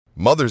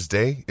Mother's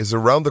Day is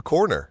around the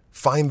corner.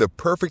 Find the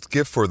perfect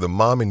gift for the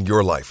mom in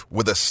your life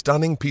with a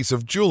stunning piece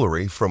of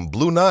jewelry from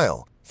Blue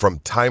Nile. From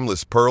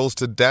timeless pearls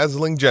to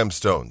dazzling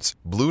gemstones,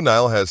 Blue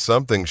Nile has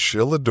something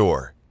she'll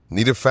adore.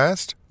 Need it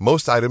fast?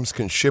 Most items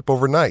can ship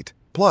overnight.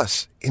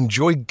 Plus,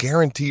 enjoy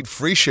guaranteed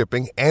free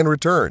shipping and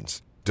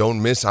returns.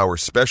 Don't miss our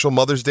special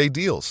Mother's Day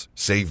deals.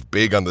 Save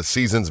big on the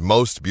season's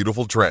most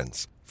beautiful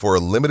trends. For a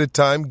limited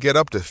time, get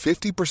up to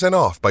 50%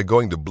 off by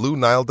going to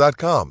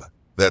BlueNile.com.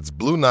 That's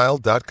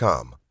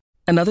BlueNile.com.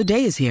 Another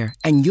day is here,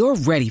 and you're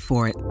ready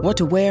for it. What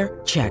to wear?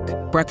 Check.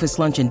 Breakfast,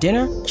 lunch, and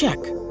dinner?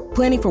 Check.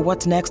 Planning for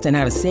what's next and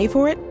how to save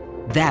for it?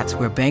 That's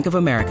where Bank of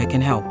America can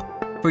help.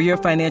 For your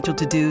financial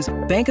to-dos,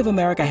 Bank of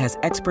America has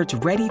experts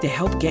ready to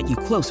help get you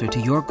closer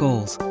to your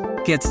goals.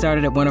 Get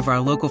started at one of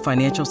our local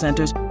financial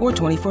centers or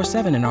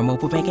 24/7 in our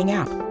mobile banking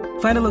app.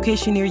 Find a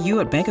location near you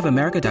at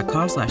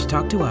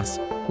bankofamerica.com/talktous.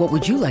 What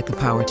would you like the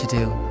power to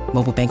do?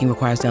 Mobile banking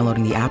requires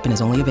downloading the app and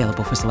is only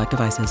available for select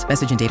devices.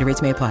 Message and data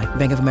rates may apply.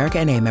 Bank of America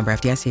N.A., member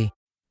FDIC.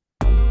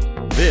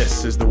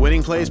 This is the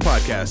Winning Plays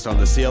Podcast on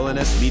the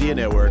CLNS Media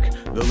Network,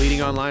 the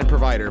leading online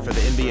provider for the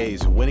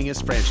NBA's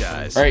winningest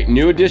franchise. All right,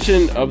 new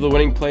edition of the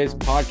Winning Plays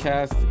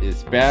Podcast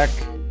is back.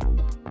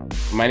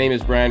 My name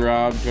is Brian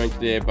Robb, joined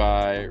today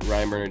by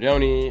Ryan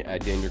Bernardoni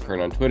at Danger Kern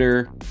on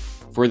Twitter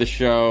for the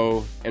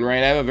show. And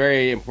Ryan, I have a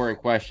very important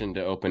question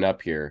to open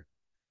up here.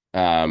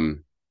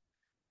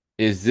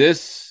 Is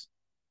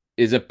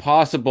it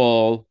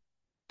possible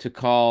to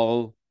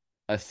call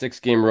a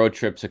 6-game road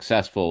trip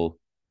successful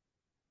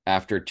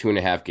after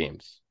 2.5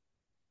 games?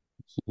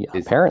 Yeah,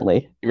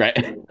 apparently.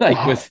 Right.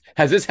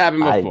 Has this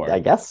happened before? I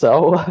guess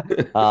so.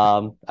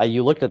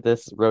 You looked at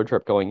this road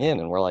trip going in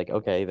and we're like,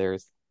 okay,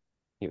 there's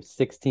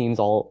 6 teams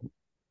all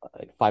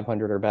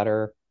 500 or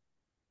better.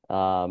 I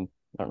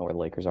don't know where the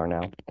Lakers are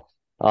now.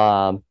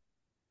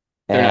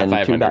 They're not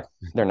 500.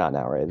 They're not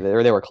now, right?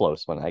 They were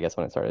close when it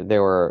started. They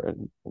were,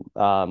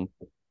 a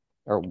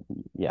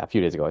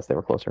few days ago, they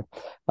were closer.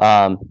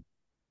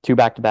 2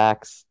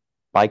 back-to-backs,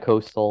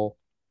 bi-coastal,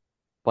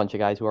 bunch of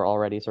guys who are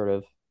already sort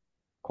of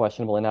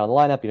questionable and out of the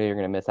lineup. You're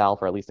going to miss Al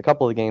for at least a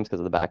couple of games because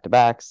of the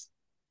back-to-backs.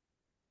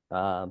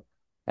 And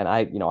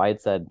I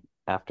had said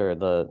after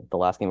the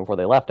last game before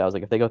they left, I was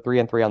like, if they go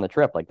 3-3 on the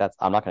trip,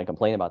 I'm not going to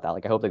complain about that.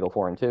 I hope they go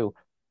 4-2,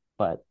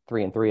 but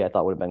 3-3 I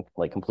thought would have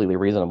been completely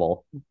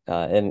reasonable.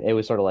 And it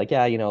was sort of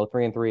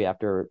 3-3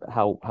 after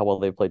how well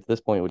they've played to this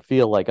point, it would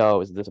feel like, oh, it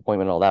was a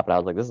disappointment and all that. But I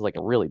was like, this is a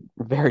really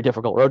very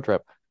difficult road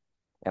trip.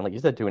 And like you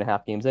said,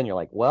 2.5 games in, you're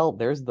like, well,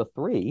 there's the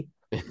 3.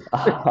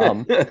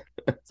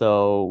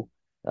 So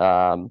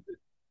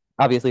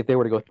obviously if they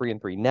were to go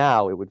 3-3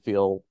 now, it would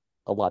feel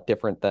a lot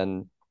different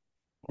than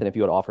if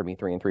you had offered me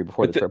 3-3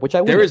 before the trip, which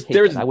I would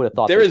have I would have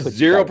thought there is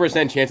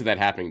 0% chance of that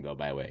happening though,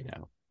 by the way.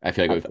 Now I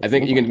feel like I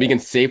think we can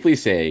safely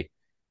say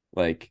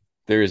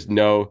there is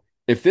no,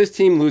 if this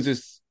team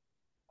loses,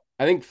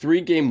 I think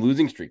 3-game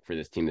losing streak for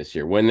this team this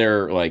year when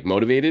they're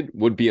motivated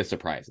would be a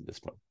surprise at this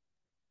point.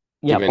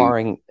 Yeah,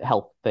 barring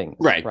health things.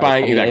 Right.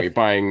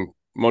 Buying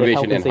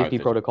motivation and safety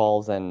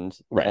protocols and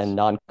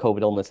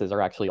non-COVID illnesses are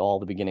actually all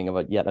the beginning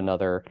of yet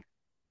another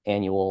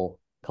annual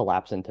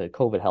collapse into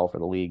COVID hell for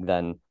the league,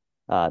 then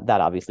that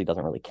obviously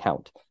doesn't really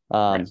count.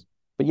 But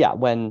yeah,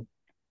 when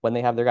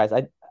they have their guys,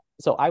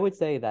 I would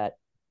say that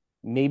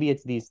maybe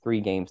it's these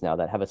 3 games now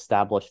that have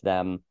established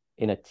them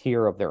in a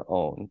tier of their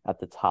own at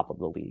the top of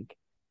the league.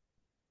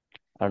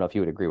 I don't know if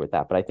you would agree with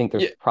that, but I think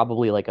there's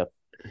probably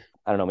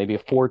maybe a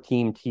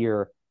 4-team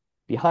tier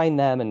behind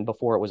them, and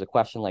before it was a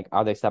question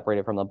are they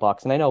separated from the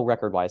Bucks? And I know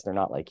record-wise they're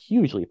not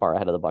hugely far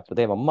ahead of the Bucks, but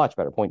they have a much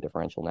better point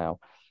differential now.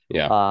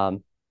 Yeah.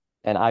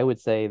 And I would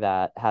say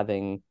that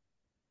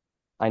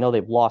I know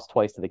they've lost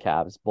twice to the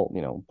Cavs,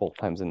 both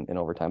times in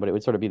overtime, but it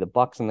would sort of be the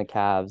Bucks and the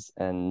Cavs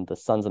and the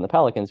Suns and the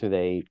Pelicans, who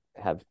they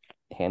have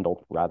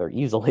handled rather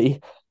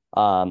easily,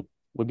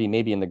 would be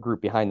maybe in the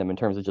group behind them in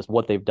terms of just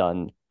what they've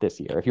done this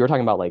year. If you were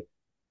talking about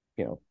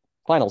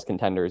finals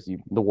contenders,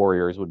 the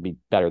Warriors would be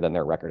better than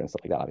their record and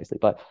stuff like that, obviously.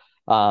 But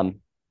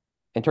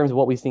in terms of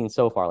what we've seen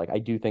so far, I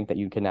do think that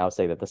you can now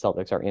say that the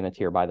Celtics are in a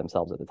tier by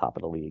themselves at the top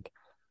of the league,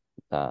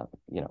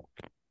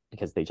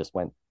 because they just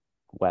went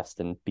West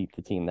and beat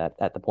the team that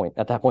at that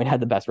point had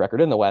the best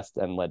record in the West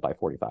and led by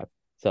 45.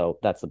 So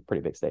that's a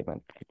pretty big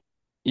statement.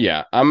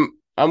 Yeah, I'm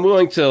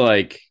willing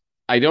to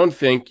I don't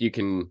think you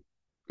can.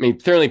 I mean,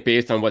 certainly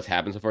based on what's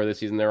happened so far this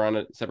season, they're on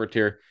a separate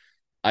tier.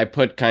 I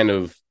put kind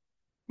of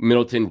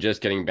Middleton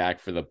just getting back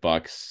for the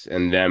Bucks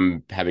and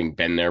them having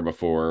been there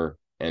before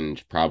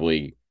and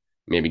probably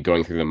maybe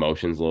going through the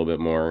motions a little bit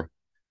more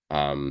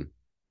than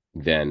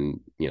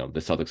the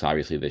Celtics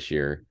obviously this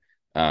year.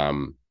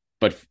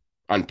 But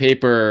on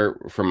paper,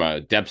 from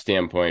a depth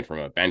standpoint, from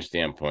a bench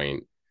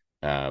standpoint,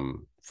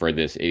 for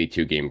this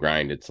 82-game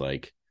grind, it's I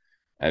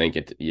think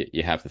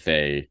you have to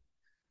say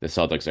the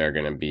Celtics are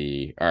going to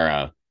be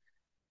a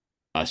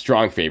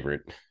strong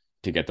favorite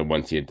to get the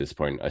 1 seed at this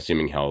point,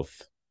 assuming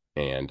health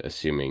and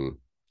assuming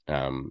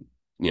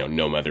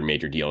no other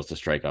major deals to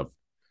strike up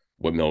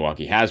what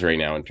Milwaukee has right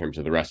now in terms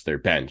of the rest of their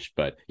bench.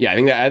 But yeah, I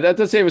think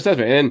that's a safe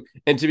assessment.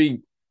 And to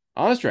be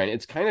honest, Ryan,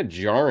 it's kind of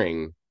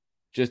jarring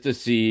just to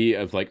see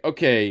of like,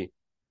 okay,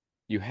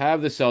 you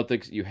have the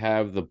Celtics, you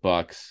have the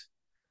Bucks.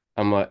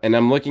 I'm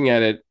looking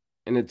at it,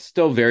 and it's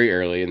still very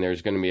early, and I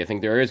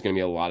think there is going to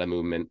be a lot of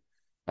movement,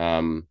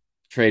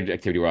 trade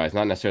activity wise,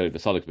 not necessarily the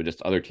Celtics, but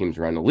just other teams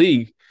around the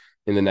league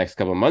in the next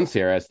couple of months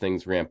here as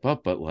things ramp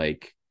up. But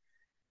like,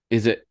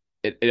 is it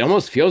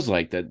almost feels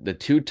like that the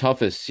two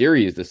toughest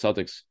series the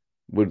Celtics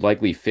would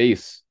likely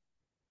face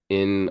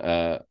in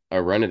a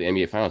run at the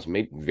NBA Finals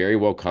may very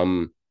well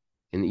come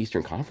in the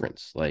Eastern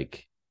Conference,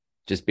 like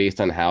just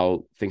based on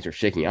how things are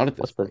shaking out at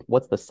this point.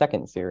 What's the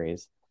second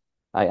series?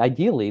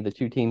 Ideally, the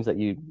two teams that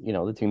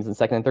the teams in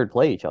second and third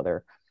play each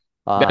other.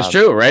 That's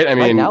true, right? I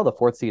mean, right now the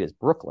fourth seed is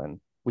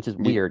Brooklyn, which is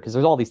weird because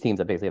there's all these teams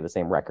that basically have the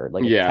same record.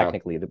 Like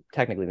technically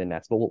the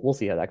Nets, but we'll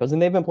see how that goes. And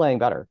they've been playing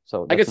better,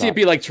 so I could see it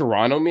be like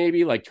Toronto,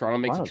 maybe like Toronto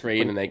makes Toronto's a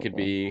trade and they pretty could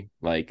cool, be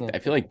like, I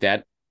feel like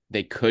that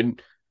they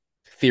could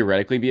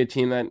theoretically be a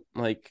team that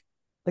like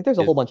there's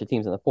a whole bunch of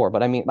teams in the four.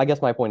 But I mean, I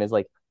guess my point is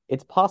like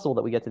it's possible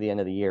that we get to the end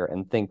of the year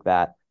and think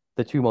that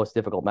the two most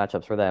difficult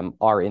matchups for them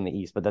are in the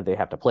East, but that they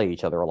have to play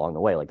each other along the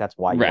way. Like that's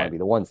why you want to be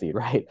the one seed,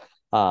 right?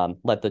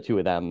 Let the two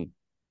of them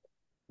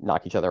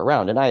knock each other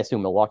around. And I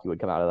assume Milwaukee would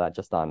come out of that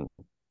just on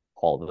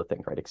all of the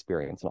things, right?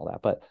 Experience and all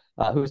that. But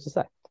who's to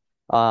say?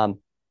 And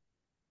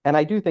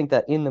I do think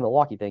that in the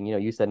Milwaukee thing,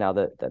 you said now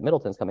that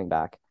Middleton's coming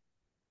back,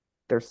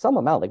 there's some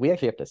amount, like we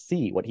actually have to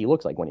see what he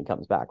looks like when he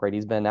comes back, right?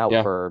 He's been out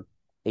for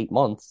 8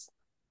 months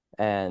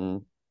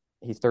and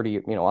he's 30,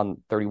 on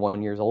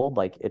 31 years old.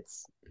 Like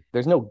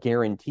there's no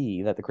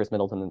guarantee that the Chris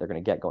Middleton that they're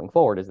going to get going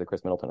forward is the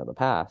Chris Middleton of the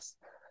past.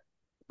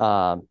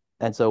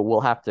 And so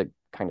we'll have to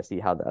kind of see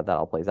how that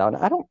all plays out.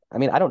 And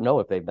I don't know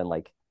if they've been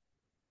like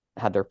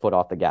had their foot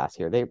off the gas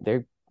here.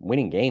 They're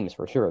winning games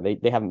for sure.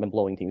 They haven't been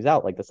blowing teams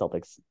out like the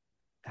Celtics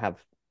have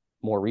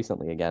more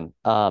recently again.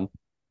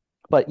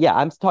 But yeah,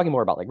 I'm talking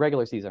more about like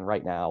regular season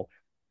right now.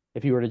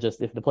 If the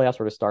playoffs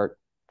were to start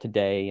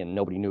today and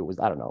nobody knew it was,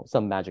 I don't know,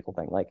 some magical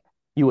thing, like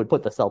you would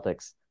put the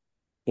Celtics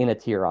in a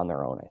tier on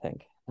their own, I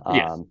think,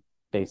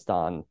 based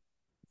on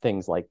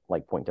things like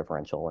point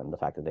differential and the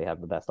fact that they have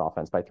the best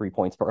offense by 3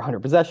 points per 100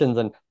 possessions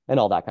and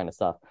all that kind of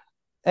stuff.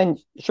 And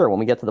sure, when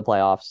we get to the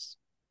playoffs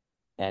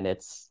and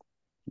it's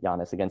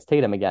Giannis against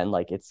Tatum again,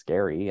 like it's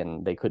scary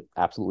and they could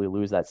absolutely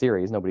lose that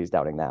series. Nobody's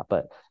doubting that.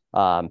 But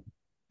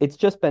it's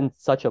just been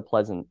such a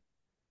pleasantly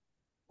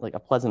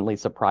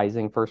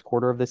surprising first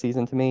quarter of the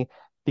season to me,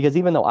 because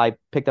even though I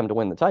picked them to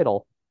win the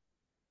title,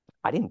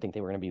 I didn't think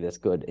they were going to be this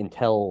good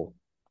until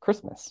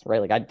Christmas,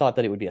 right? Like I thought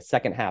that it would be a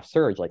second half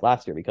surge like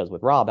last year because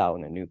with Rob out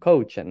and a new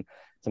coach and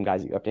some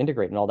guys that you have to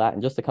integrate and all that,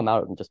 and just to come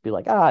out and just be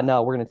like,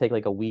 no, we're going to take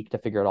like a week to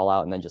figure it all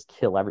out and then just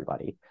kill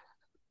everybody,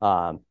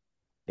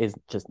 is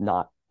just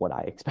not what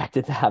I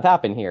expected to have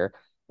happen here.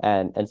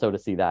 And so to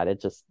see that, it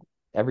just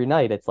every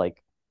night it's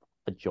like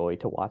a joy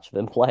to watch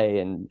them play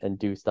and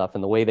do stuff.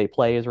 And the way they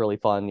play is really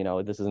fun.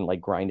 This isn't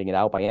like grinding it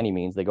out by any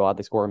means. They go out,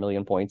 they score 1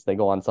 million points, they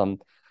go on some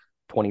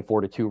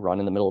 24-2 run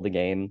in the middle of the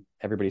game.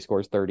 Everybody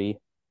scores 30.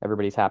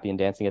 Everybody's happy and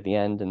dancing at the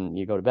end, and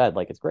you go to bed.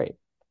 Like it's great.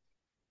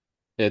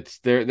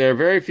 There are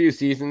very few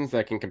seasons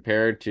that can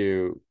compare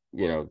to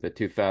the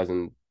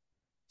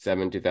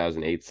 2007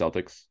 2008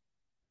 Celtics,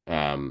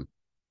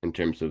 in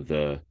terms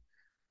of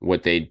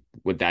what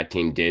that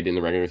team did in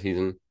the regular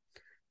season.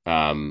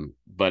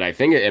 But I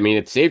think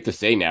it's safe to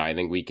say now. I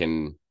think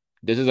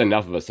this is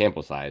enough of a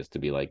sample size to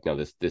be like, no,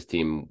 this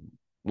team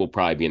will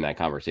probably be in that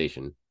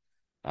conversation,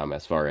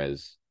 as far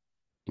as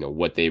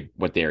what they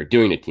are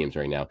doing to teams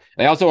right now.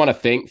 And I also want to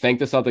thank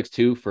the Celtics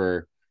too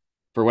for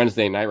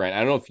Wednesday night, right? I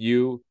don't know if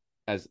you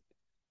as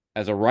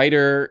a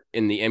writer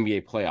in the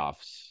NBA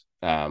playoffs,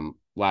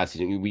 last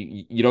season,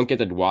 you don't get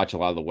to watch a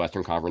lot of the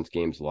Western Conference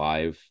games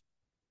live,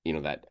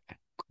 that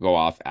go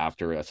off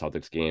after a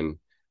Celtics game.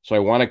 So I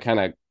want to kind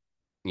of,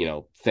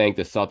 thank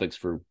the Celtics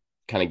for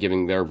kind of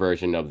giving their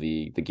version of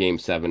the game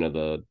 7 of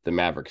the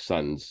Mavericks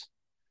Suns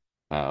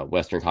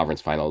Western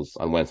Conference Finals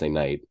on Wednesday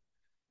night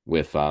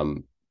with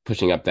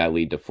pushing up that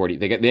lead to 40.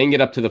 They didn't get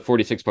up to the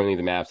 46-point lead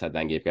the Mavs had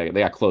that game. They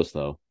got close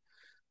though.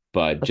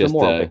 But just a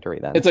moral victory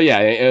then.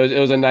 It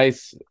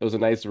was a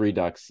nice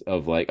redux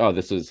of like, oh,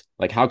 this was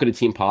like, how could a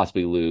team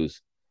possibly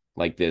lose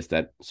like this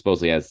that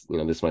supposedly has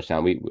this much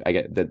talent? I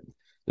get that.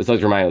 This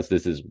does remind us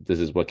this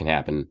is what can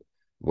happen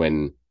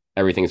when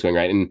everything is going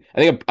right. And I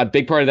think a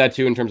big part of that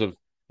too, in terms of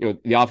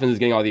the offense is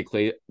getting all the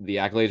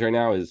accolades right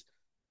now, is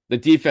the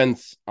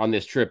defense on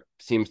this trip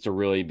seems to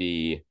really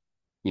be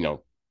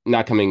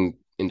not coming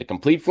into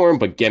complete form,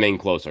 but getting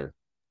closer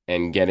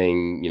and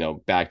getting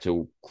back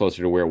to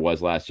closer to where it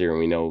was last year. And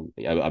we know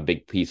a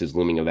big piece is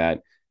looming of that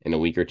in a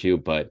week or two,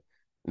 but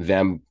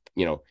them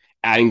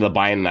adding the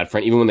buy-in on that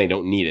front, even when they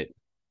don't need it,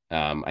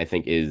 I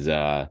think is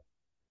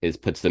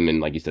puts them in,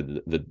 like you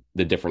said,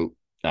 the different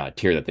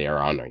tier that they are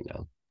on right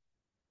now.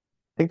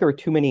 I think there were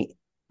too many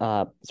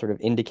sort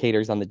of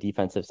indicators on the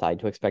defensive side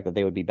to expect that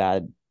they would be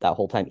bad that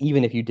whole time,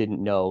 even if you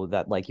didn't know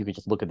that. Like you could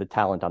just look at the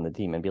talent on the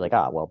team and be like,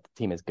 well, the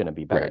team is going to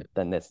be better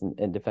than this.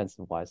 And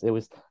defensive wise, it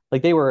was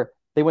like they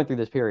went through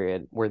this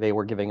period where they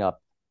were giving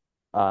up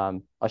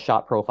a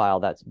shot profile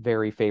that's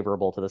very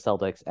favorable to the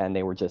Celtics, and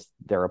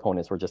their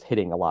opponents were just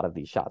hitting a lot of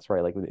these shots,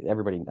 right? Like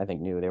everybody, I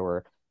think, knew they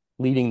were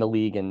leading the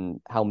league in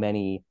how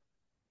many,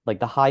 like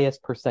the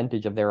highest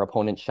percentage of their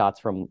opponent's shots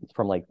from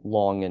like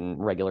long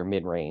and regular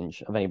mid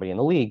range of anybody in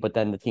the league. But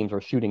then the teams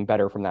were shooting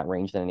better from that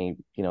range than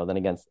than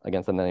against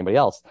them than anybody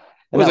else.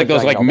 It was like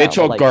those like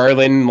Mitchell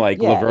Garland,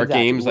 like yeah, LeVert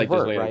exactly. games, like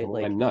LeVert, just right?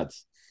 like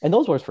nuts. And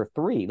those ones for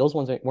three. Those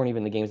ones weren't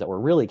even the games that were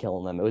really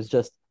killing them. It was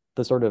just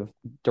the sort of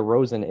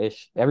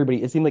DeRozan-ish.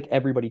 It seemed like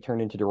everybody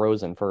turned into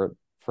DeRozan for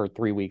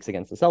 3 weeks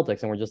against the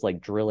Celtics, and we're just like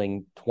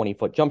drilling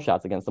 20-foot jump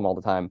shots against them all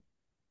the time.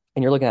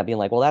 And you're looking at being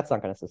like, well, that's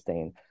not going to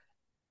sustain.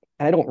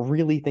 And I don't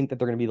really think that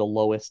they're going to be the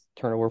lowest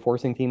turnover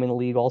forcing team in the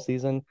league all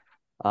season.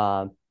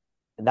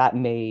 That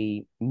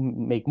may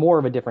make more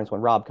of a difference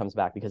when Rob comes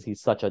back, because he's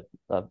such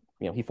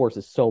he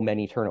forces so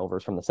many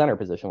turnovers from the center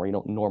position where you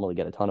don't normally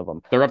get a ton of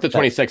them. They're up to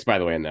 26, by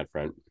the way, in that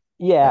front.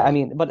 Yeah, I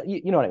mean, but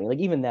you know what I mean? Like,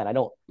 even then,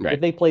 right.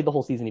 If they played the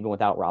whole season even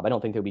without Rob, I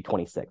don't think they would be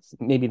 26.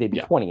 Maybe they'd be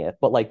 20th,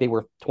 but like they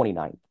were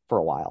 29th for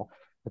a while.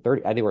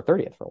 They were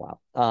 30th for a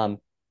while.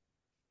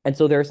 And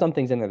so there are some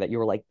things in there that you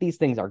were like, these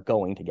things are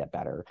going to get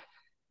better.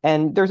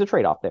 And there's a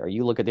trade-off there.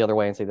 You look at the other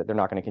way and say that they're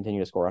not going to continue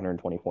to score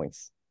 120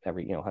 points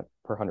every, per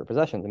 100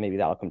 possessions, and maybe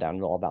that'll come down and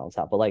it'll all balance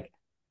out. But like,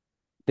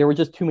 there were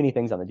just too many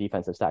things on the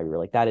defensive side. We were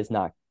like, that is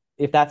not,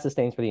 if that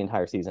sustains for the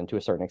entire season, to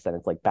a certain extent,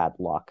 it's like bad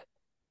luck,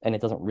 and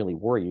it doesn't really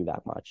worry you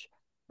that much.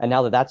 And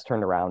now that that's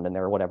turned around and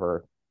they're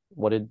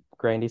what did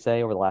Grandy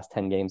say over the last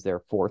 10 games?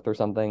 They're fourth or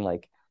something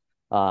like.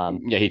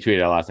 Yeah, he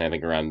tweeted out last night, I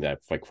think around that,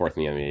 like fourth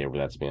in the NBA over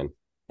that span.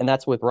 And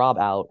that's with Rob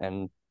out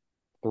and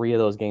 3 of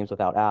those games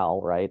without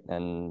Al, right?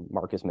 And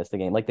Marcus missed a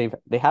game. Like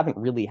they haven't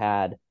really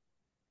had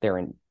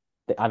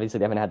obviously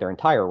they haven't had their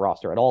entire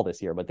roster at all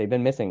this year, but they've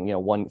been missing,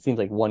 it seems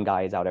like one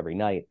guy is out every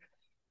night.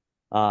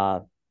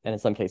 And in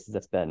some cases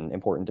it's been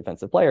important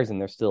defensive players, and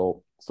they're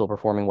still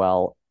performing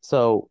well.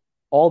 So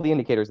all the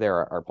indicators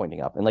there are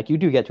pointing up. And like, you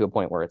do get to a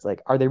point where it's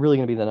like, are they really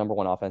going to be the number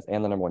one offense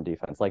and the number one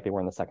defense like they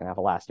were in the second half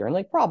of last year? And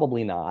like,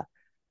 probably not.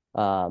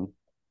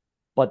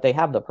 But they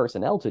have the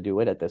personnel to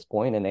do it at this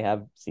point, and they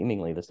have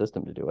seemingly the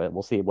system to do it.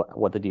 We'll see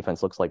what the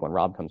defense looks like when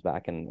Rob comes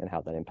back, and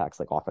how that impacts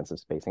like offensive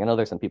spacing. I know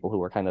there's some people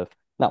who are kind of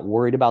not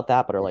worried about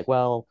that, but are like,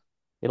 well,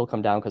 it'll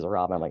come down because of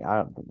Rob. And I'm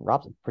like,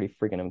 Rob's a pretty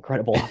freaking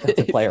incredible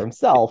offensive player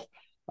himself.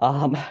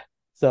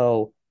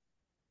 So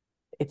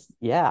it's,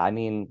 I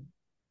mean,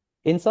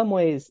 in some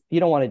ways you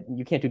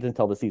can't do this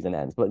until the season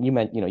ends, but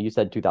you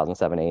said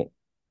 2007-8,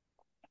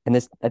 and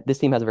this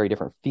team has a very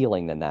different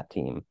feeling than that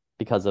team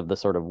because of the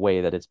sort of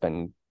way that it's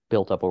been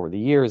built up over the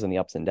years and the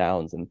ups and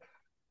downs, and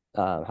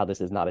how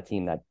this is not a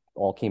team that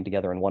all came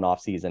together in one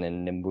off season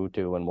in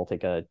Nimbutu and we'll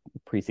take a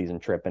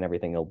preseason trip and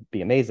everything will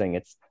be amazing.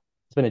 It's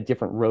been a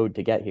different road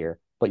to get here.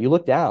 But you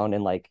look down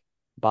and like,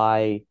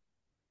 by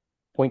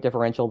point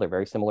differential, they're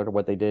very similar to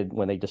what they did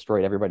when they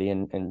destroyed everybody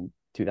in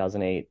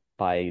 2008.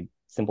 By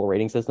simple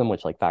rating system,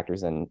 which like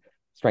factors in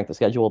strength of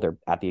schedule, they're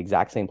at the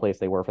exact same place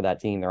they were for that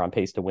team. They're on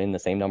pace to win the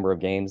same number of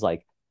games.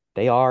 Like,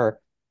 they are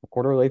a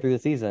quarter of the way through the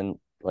season,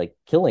 like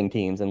killing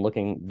teams and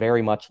looking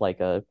very much like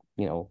a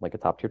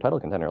top tier title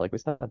contender, like we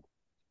said.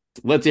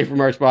 Let's hear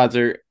from our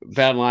sponsor,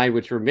 BetOnline,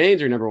 which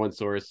remains your number one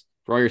source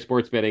for all your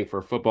sports betting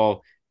for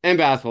football and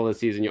basketball this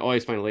season. You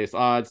always find the latest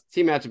odds,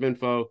 team matchup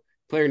info,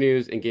 player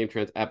news, and game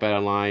trends at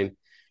BetOnline,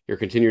 your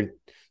continued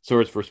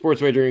source for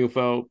sports wagering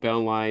info.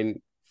 BetOnline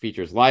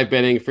features live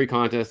betting, free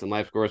contests, and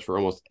live scores for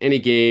almost any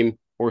game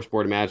or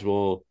sport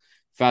imaginable.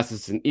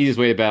 Fastest and easiest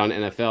way to bet on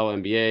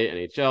NFL, NBA,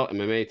 NHL,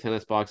 MMA,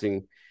 tennis,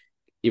 boxing,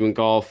 even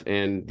golf,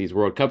 and these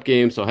World Cup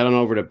games. So head on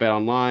over to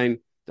betonline.ag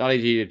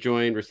to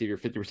join, receive your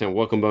 50%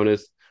 welcome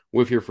bonus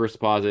with your first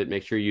deposit.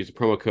 Make sure you use the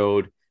promo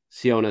code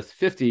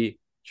CLNS50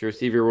 to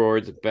receive your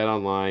rewards. Bet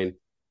online,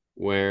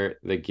 where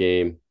the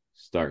game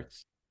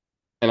starts.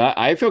 And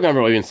I feel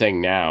comfortable even saying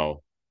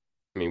now,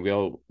 I mean,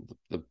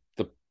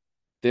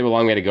 they have a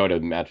long way to go to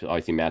match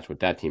what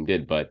that team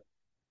did, but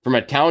from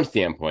a talent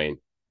standpoint,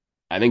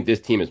 I think this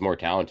team is more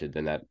talented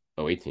than that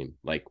 08 team.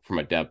 Like, from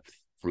a depth,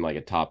 from like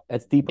a top,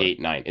 it's deeper. 8,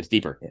 9, it's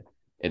deeper.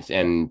 Yeah.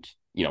 And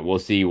we'll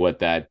see if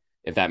that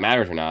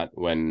matters or not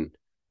when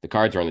the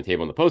cards are on the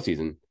table in the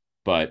postseason.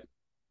 But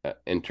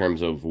in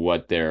terms of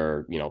what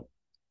they're,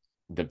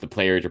 the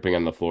players are putting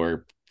on the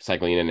floor,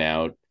 cycling in and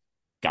out,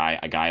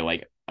 a guy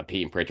like a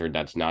Peyton Pritchard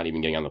that's not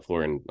even getting on the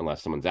floor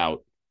unless someone's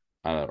out,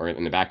 or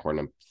in the backcourt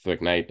on a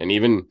thick night, and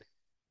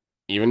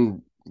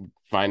even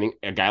finding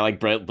a guy like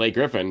Blake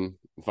Griffin,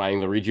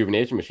 finding the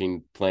rejuvenation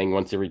machine, playing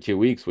once every 2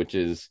 weeks, which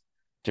is,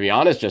 to be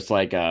honest, just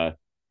like a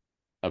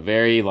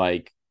very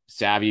like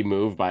savvy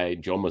move by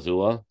Joe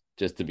Mazzulla,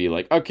 just to be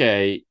like,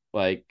 okay,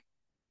 like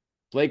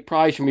Blake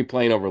probably shouldn't be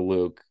playing over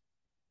Luke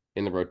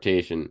in the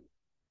rotation,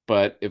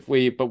 but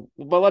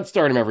let's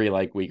start him every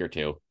like week or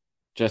two,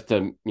 just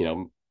to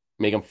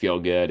make him feel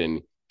good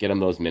and get him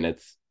those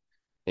minutes.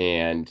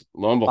 And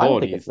lo and behold, I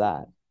don't think it's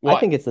that. I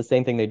think it's the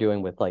same thing they're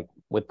doing with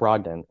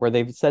Brogdon, where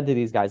they've said to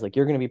these guys, like,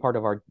 you're going to be part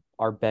of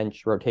our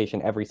bench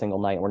rotation every single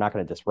night. And we're not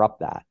going to disrupt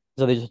that.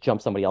 So they just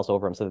jump somebody else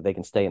over him so that they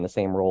can stay in the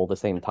same role, the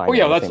same time. Oh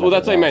yeah, that's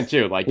what I meant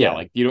too. Like yeah,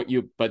 like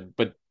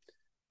but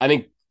I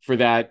think for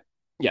that,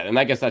 yeah, and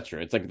I guess that's true.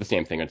 It's like the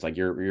same thing. It's like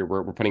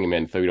we're putting him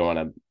in, so we don't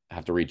want to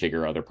have to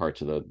rejigger other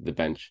parts of the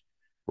bench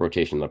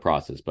rotation in the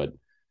process. But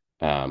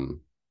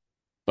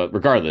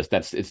regardless,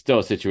 it's still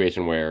a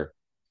situation where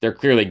they're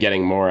clearly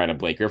getting more out of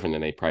Blake Griffin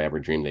than they probably ever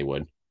dreamed they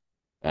would.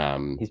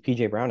 He's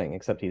PJ Browning,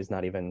 except he's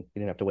not even. You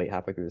didn't have to wait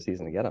halfway through the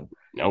season to get him.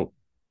 No,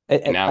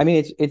 I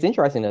mean, it's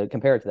interesting to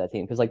compare it to that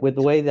team because, like, with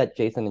the way that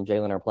Jason and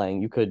Jalen are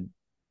playing, you could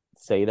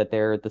say that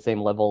they're at the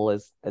same level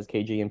as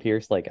KG and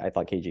Pierce. Like, I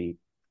thought KG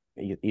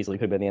easily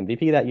could have been the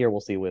MVP that year.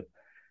 We'll see with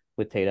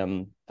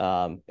Tatum.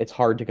 It's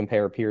hard to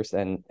compare Pierce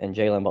and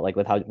Jalen, but like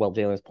with how well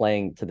Jalen is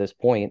playing to this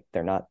point,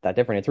 they're not that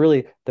different. It's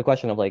really the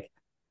question of like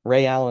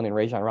Ray Allen and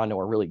Rajon Rondo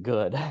are really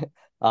good.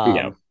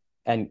 Yeah.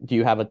 And do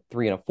you have a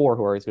 3 and a 4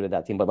 who are as good at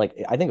that team? But like,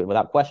 I think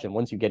without question,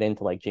 once you get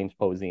into like James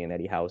Posey and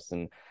Eddie House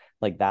and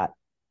like that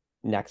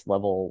next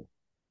level,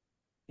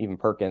 even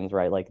Perkins,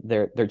 right? Like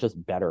they're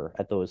just better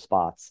at those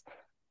spots,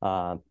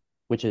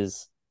 which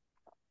is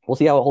we'll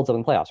see how it holds up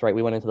in playoffs, right?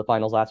 We went into the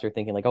finals last year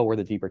thinking like, oh, we're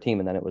the deeper team,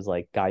 and then it was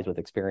like guys with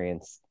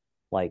experience,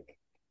 like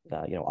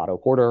Otto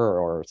Porter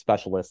or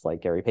specialists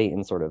like Gary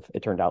Payton. Sort of,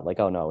 it turned out like,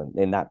 oh no,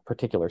 in that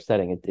particular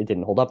setting, it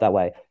didn't hold up that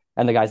way.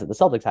 And the guys that the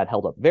Celtics had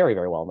held up very,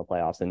 very well in the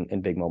playoffs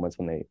in big moments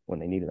when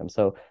they needed them.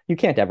 So you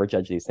can't ever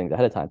judge these things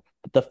ahead of time.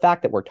 But the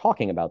fact that we're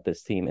talking about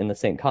this team in the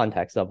same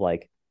context of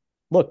like,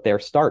 look, their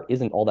start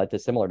isn't all that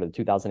dissimilar to the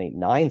 2008-9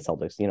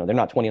 Celtics. They're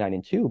not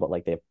 29-2, but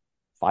like they have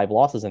 5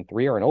 losses and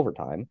 3 are in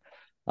overtime.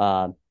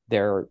 All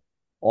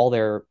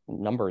their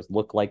numbers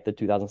look like the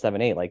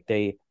 2007-8. Like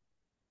they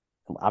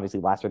obviously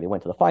last year they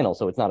went to the final,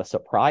 so it's not a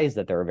surprise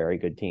that they're a very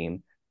good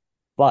team.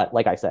 But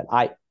like I said,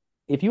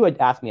 if you had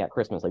asked me at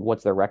Christmas, like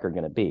what's their record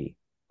going to be,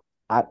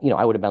 I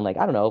would have been like,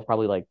 I don't know,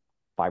 probably like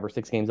 5 or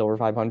 6 games over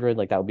 500.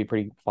 Like that would be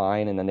pretty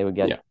fine. And then they would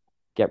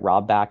get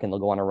Rob back and they'll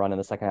go on a run in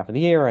the second half of the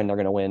year and they're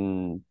going to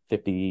win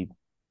 50,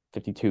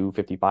 52,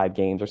 55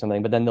 games or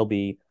something. But then they'll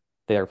be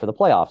there for the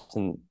playoffs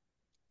and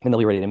they'll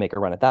be ready to make a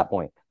run at that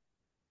point.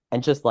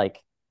 And just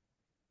like,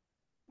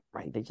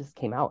 right, they just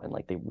came out and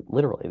like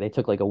they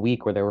took like a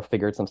week where they were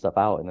figured some stuff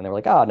out and then they were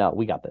like, oh no,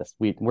 we got this.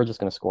 We're just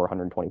going to score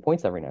 120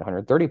 points every night,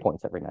 130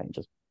 points every night, and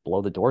just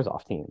blow the doors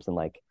off teams. And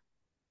like,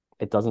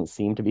 it doesn't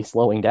seem to be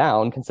slowing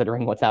down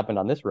considering what's happened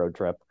on this road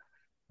trip.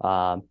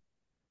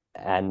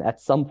 And at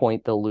some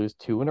point they'll lose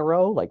 2 in a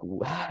row. Like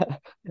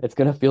it's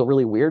going to feel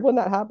really weird when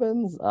that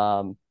happens.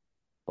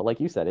 But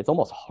like you said, it's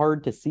almost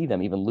hard to see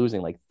them even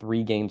losing like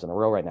 3 games in a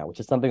row right now, which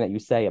is something that you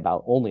say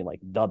about only like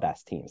the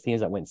best teams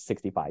that win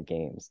 65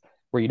 games,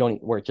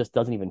 where it just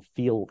doesn't even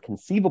feel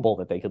conceivable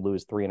that they could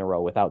lose 3 in a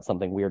row without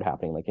something weird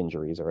happening, like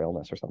injuries or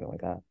illness or something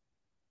like that.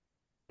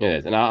 It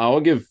is, and I'll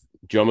give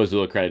Joe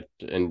Mazzulla credit,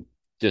 and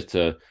just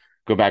to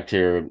go back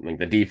to like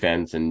the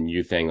defense and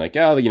you saying like,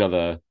 oh,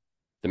 the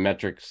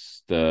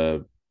metrics,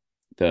 the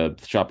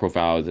shot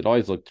profiles, it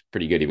always looked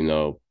pretty good, even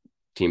though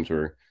teams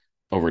were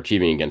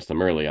overachieving against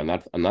them early on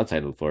that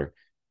side of the floor.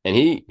 And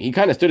he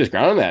kind of stood his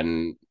ground on that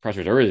and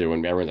pressures earlier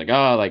when everyone's like,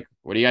 oh, like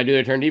what do you got to do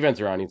to turn defense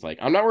around? He's like,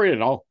 I'm not worried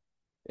at all.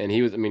 And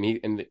he's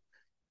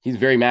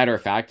very matter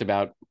of fact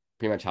about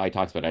pretty much how he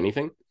talks about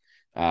anything,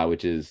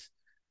 which is,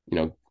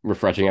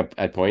 refreshing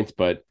at points.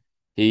 But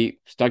he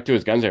stuck to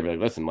his guns there. Like,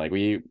 listen, like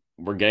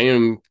we're getting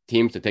them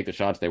teams to take the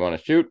shots they want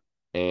to shoot,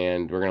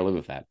 and we're gonna live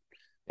with that.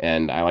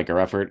 And I like our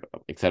effort,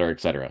 et cetera,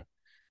 et cetera.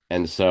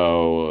 And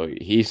so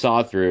he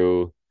saw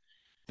through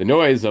the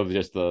noise of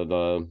just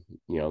the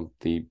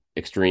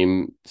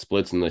extreme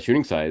splits in the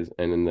shooting size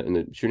and in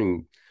the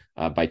shooting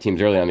by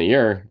teams early on the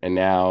year, and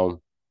now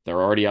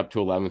they're already up to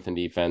 11th in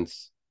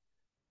defense.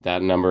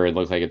 That number, it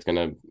looks like it's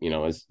gonna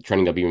is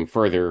trending up even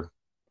further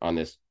on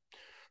this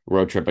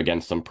road trip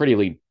against some pretty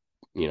elite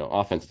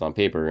offenses on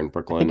paper in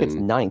Brooklyn. I think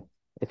it's ninth.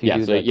 If you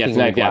do so it's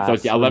ninth. Yeah, so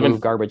it's 11th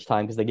garbage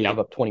time because they gave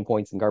up 20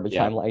 points in garbage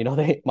time.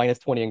 They minus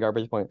 20 in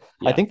garbage point.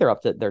 I think they're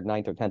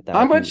ninth or 10th now.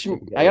 How much?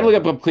 I gotta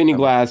look up cleaning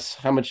glass.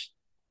 How much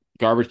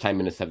garbage time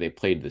minutes have they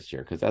played this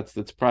year? Because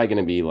that's probably going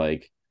to be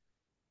like.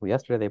 Well,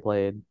 yesterday they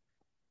played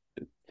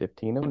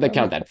 15 of them. They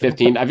count that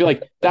 15. I feel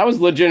like that was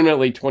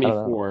legitimately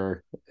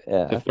 24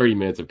 to 30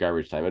 minutes of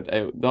garbage time.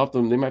 They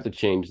might have to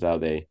change how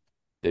they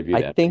view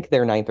that. I think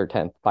they're 9th or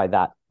 10th by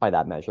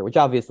that measure, which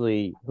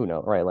obviously, who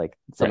knows, right? Like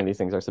some of these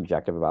things are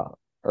subjective about,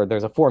 or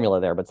there's a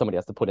formula there, but somebody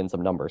has to put in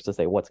some numbers to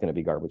say what's going to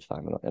be garbage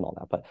time and all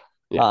that.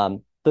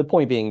 But the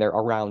point being, they're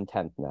around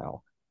 10th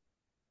now.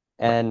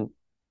 And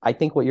I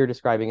think what you're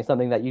describing is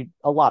something that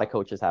a lot of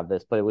coaches have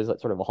this, but it was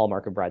sort of a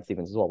hallmark of Brad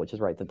Stevens as well, which is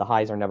right, that the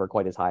highs are never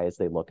quite as high as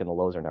they look and the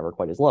lows are never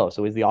quite as low.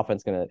 So is the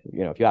offense going to,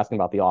 if you ask him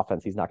about the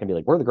offense, he's not going to be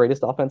like, we're the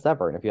greatest offense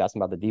ever. And if you ask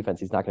him about the defense,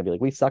 he's not going to be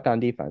like, we suck on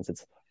defense.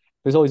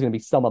 There's always going to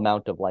be some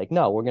amount of like,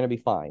 no, we're going to be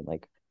fine.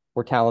 Like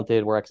we're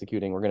talented, we're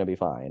executing, we're going to be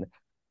fine.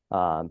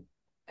 And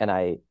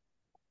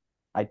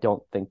I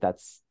don't think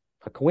that's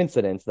a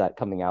coincidence that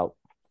coming out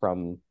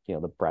from,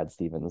 the Brad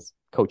Stevens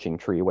coaching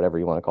tree, whatever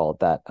you want to call it,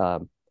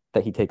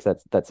 that he takes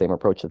that same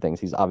approach to things.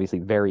 He's obviously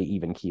very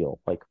even keel,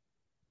 like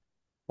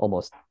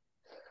almost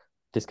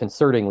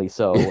disconcertingly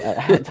so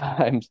at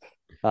times,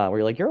 where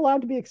you're like, you're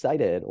allowed to be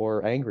excited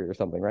or angry or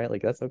something, right?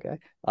 Like that's okay.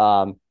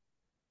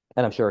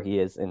 And I'm sure he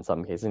is in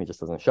some cases, and he just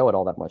doesn't show it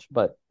all that much.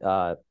 But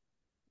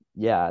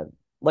yeah,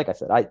 like I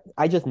said,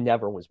 I just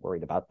never was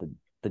worried about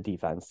the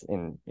defense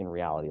in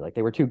reality. Like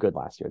they were too good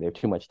last year. They had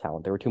too much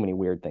talent. There were too many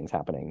weird things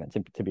happening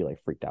to be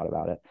like freaked out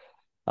about it.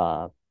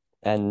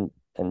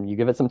 And you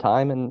give it some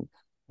time and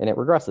it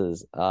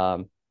regresses.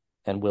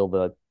 And will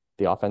the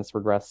offense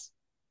regress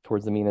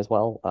towards the mean as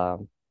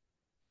well?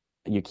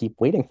 You keep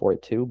waiting for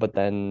it to, but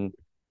then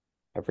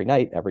every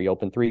night, every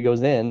open three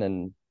goes in,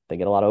 and they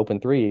get a lot of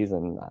open threes,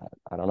 and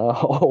I don't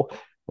know.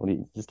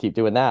 You just keep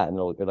doing that,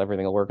 and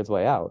everything will work its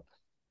way out.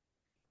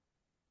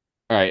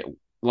 All right.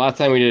 Last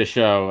time we did a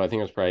show, I think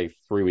it was probably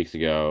 3 weeks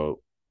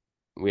ago,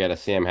 we had a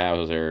Sam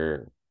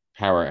Hauser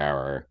Power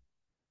Hour.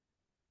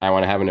 I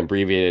want to have an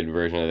abbreviated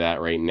version of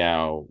that right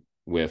now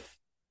with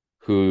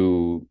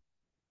who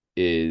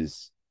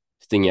is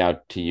sticking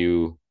out to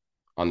you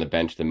on the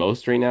bench the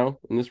most right now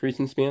in this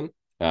recent span.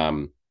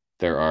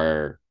 There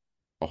are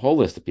a whole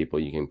list of people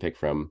you can pick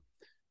from.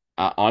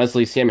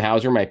 Honestly, Sam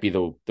Hauser might be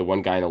the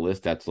one guy on the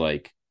list that's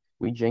like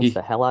we jinxed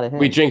the hell out of him.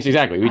 We jinxed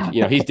exactly.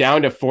 He's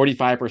down to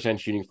 45%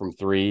 shooting from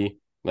three,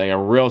 like a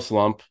real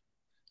slump.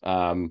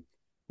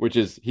 Which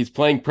is he's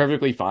playing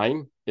perfectly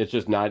fine. It's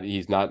just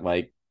he's not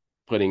like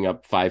putting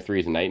up 5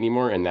 threes a night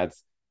anymore, and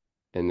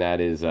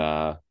that is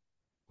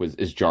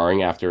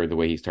jarring after the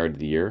way he started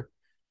the year.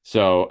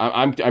 So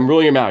I'm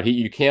ruling him out.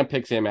 You can't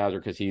pick Sam Hauser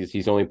because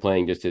he's only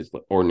playing just his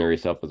ordinary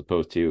stuff as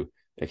opposed to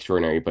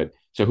extraordinary. But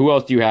so who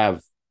else do you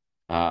have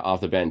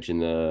off the bench in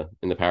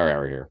the power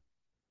hour here?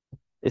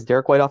 Is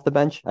Derek White off the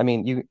bench? I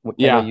mean, you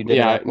did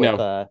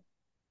that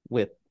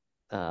with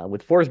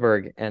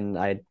Forsberg, and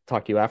I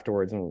talked to you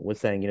afterwards and was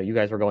saying, you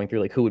guys were going through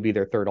like who would be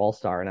their third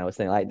All-Star, and I was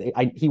saying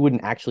he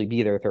wouldn't actually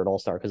be their third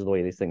All-Star because of the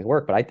way these things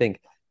work, but I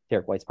think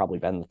Derek White's probably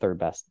been the third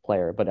best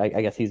player, but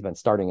I guess he's been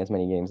starting as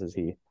many games as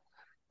he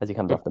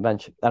comes off the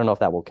bench. I don't know if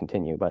that will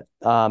continue, but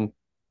I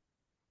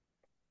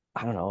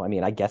don't know. I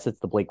mean, I guess it's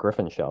the Blake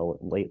Griffin show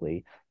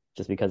lately,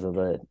 just because of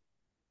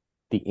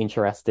the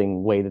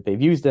interesting way that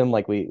they've used him,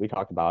 like we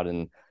talked about,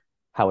 and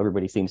how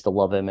everybody seems to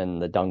love him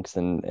and the dunks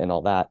and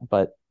all that.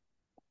 But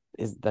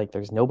is like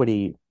there's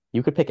nobody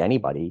you could pick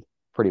anybody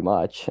pretty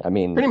much. I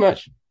mean, pretty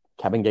much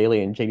Kevin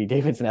Gailey and JD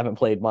Davidson haven't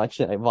played much,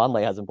 and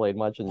Vonleh hasn't played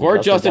much, and or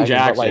Justin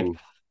Jackson.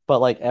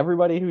 But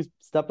everybody who's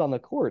stepped on the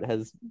court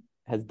has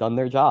done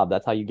their job.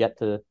 That's how you get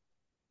to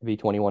be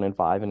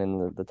 21-5 and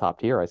in the top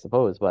tier, I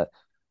suppose. But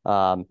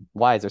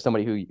why is there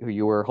somebody who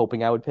you were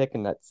hoping I would pick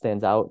and that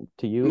stands out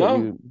to you?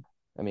 No.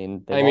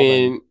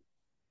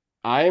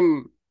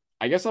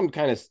 I guess I'm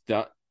kind of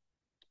stuck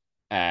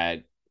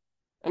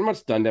I'm not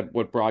stunned at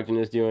what Brogdon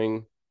is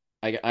doing.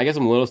 I guess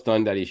I'm a little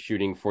stunned that he's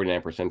shooting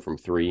 49% from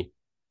three.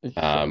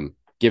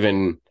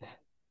 Given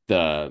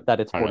that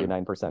it's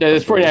 49%. Yeah,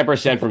 it's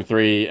 49% from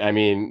three. I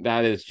mean,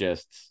 that is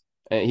just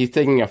he's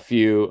taking a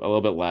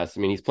little bit less.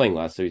 I mean, he's playing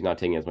less, so he's not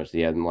taking as much as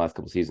he had in the last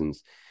couple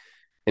seasons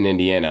in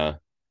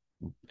Indiana.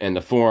 And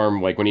the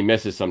form, like when he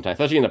misses sometimes,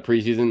 especially in the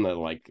preseason,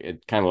 like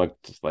it kind of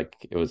looked just like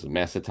it was a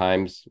mess at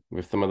times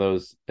with some of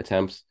those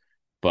attempts.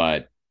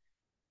 But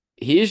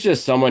he's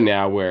just someone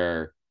now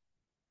where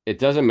it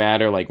doesn't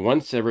matter. Like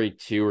once every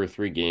 2 or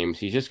 3 games,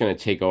 he's just going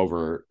to take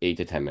over 8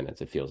 to 10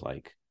 minutes. It feels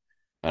like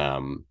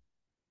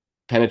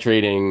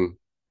penetrating,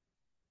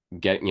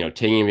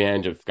 taking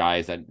advantage of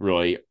guys that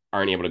really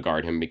aren't able to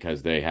guard him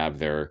because they have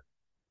their,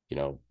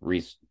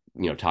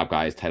 top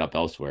guys tied up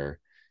elsewhere.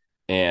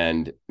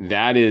 And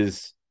that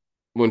is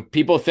when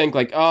people think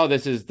like, oh,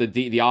 this is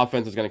the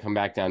offense is going to come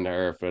back down to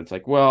earth. But it's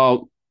like,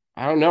 well,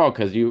 I don't know,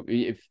 because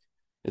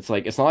it's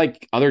not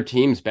like other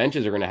teams'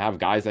 benches are going to have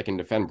guys that can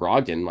defend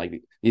Brogdon.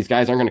 Like these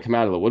guys aren't going to come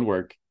out of the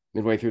woodwork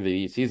midway through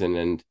the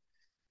season,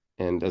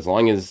 and as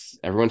long as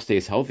everyone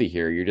stays healthy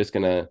here, you're just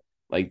going to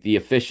like the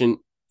efficient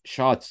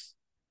shots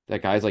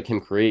that guys like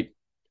him create.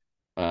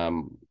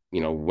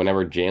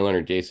 Whenever Jalen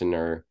or Jason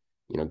are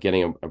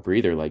getting a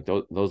breather, like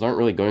those aren't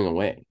really going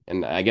away.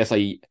 And I guess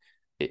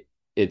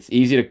it's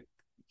easy to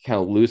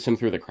kind of lose him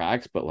through the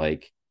cracks, but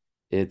like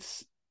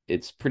it's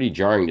pretty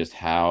jarring just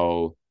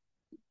how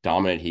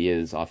dominant he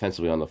is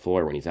offensively on the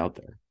floor when he's out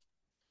there.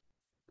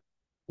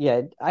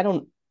 Yeah,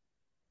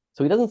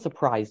 so he doesn't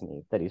surprise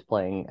me that he's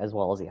playing as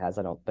well as he has,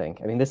 I don't think.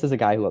 I mean, this is a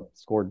guy who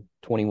scored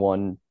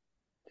 21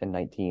 and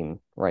 19,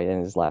 right,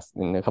 in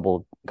a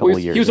couple of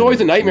years. He was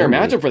always a nightmare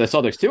matchup for the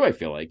Celtics too, I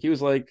feel like. He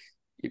was like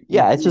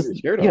it's just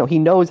he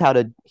knows how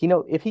to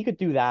if he could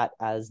do that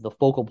as the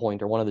focal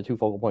point or one of the 2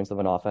 focal points of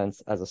an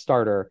offense as a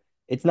starter,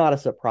 it's not a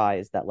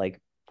surprise that like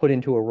put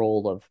into a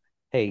role of,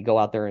 hey, go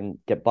out there and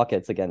get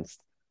buckets against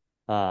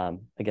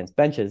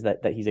benches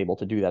that he's able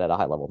to do that at a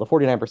high level. The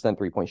 49%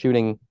 3-point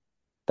shooting,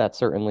 that's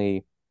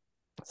certainly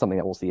something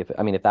that we'll see if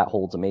that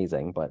holds,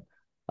 amazing, but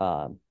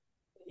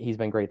he's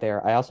been great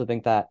there. I also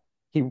think that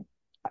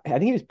I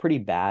think he was pretty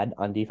bad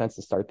on defense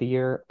to start the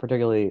year,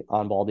 particularly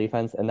on ball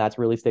defense, and that's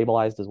really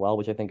stabilized as well,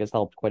 which I think has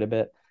helped quite a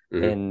bit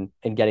in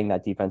getting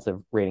that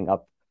defensive rating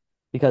up.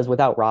 Because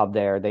without Rob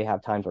there, they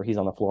have times where he's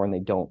on the floor and they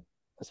don't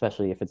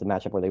especially if it's a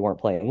matchup where they weren't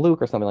playing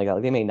Luke or something like that.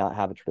 Like, they may not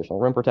have a traditional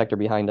rim protector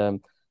behind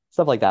him,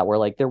 stuff like that, where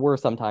like there were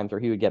some times where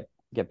he would get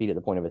beat at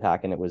the point of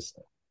attack, and it was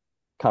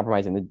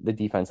compromising the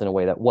defense in a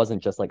way that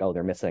wasn't just like, oh,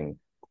 they're missing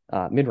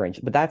mid range.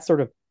 But that's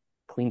sort of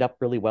cleaned up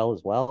really well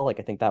as well. Like,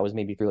 I think that was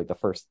maybe through like the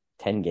first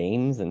 10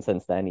 games, and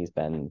since then he's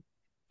been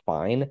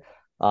fine.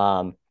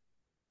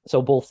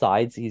 So both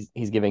sides,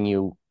 he's giving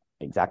you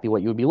exactly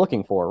what you would be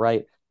looking for,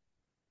 right?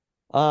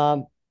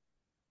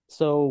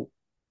 So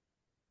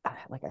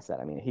like I said,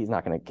 I mean, he's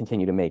not going to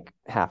continue to make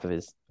half of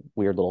his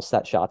weird little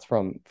set shots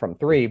from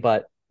three,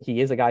 but he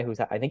is a guy who's,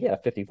 I think he had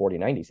a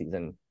 50-40-90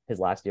 season his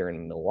last year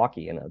in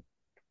Milwaukee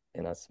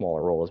in a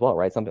smaller role as well,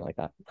 right? Something like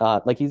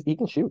that. Like he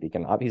can shoot.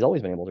 He's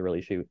always been able to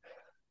really shoot.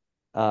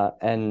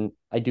 And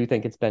I do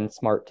think it's been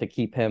smart to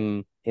keep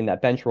him in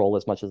that bench role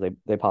as much as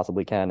they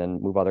possibly can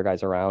and move other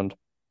guys around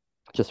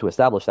just to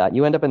establish that.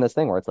 You end up in this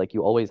thing where it's like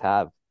you always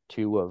have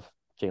two of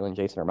Jalen,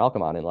 Jason, or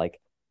Malcolm on, and like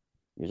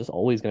you're just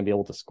always going to be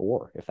able to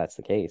score if that's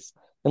the case,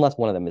 unless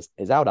one of them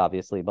is out,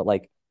 obviously. But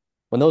like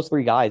when those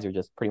three guys are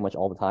just pretty much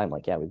all the time,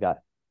 like, yeah, we got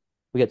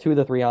two of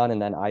the three on,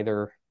 and then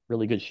either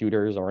really good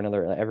shooters or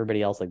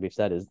everybody else, like we've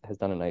said, has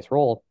done a nice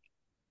role.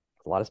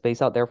 There's a lot of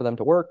space out there for them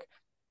to work.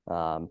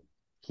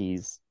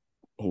 He's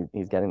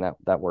getting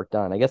that work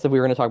done. I guess if we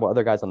were going to talk about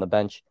other guys on the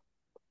bench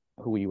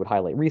who we would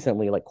highlight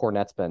recently, like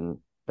Cornette's been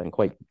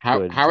quite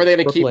good. How are they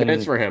going to keep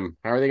minutes for him?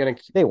 How are they going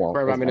to they won't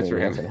about minutes for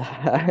him?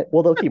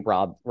 Well, they'll keep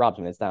Rob's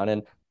minutes down,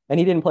 and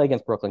he didn't play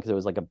against Brooklyn because it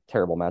was like a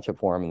terrible matchup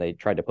for him, and they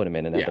tried to put him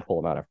in and had to pull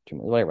him out after 2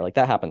 minutes. Whatever, like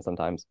that happens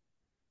sometimes.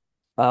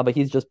 But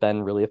he's just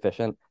been really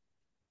efficient.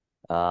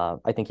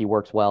 I think he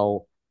works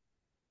well.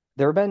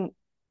 There have been,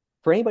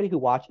 for anybody who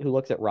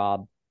looks at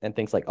Rob and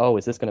thinks like, oh,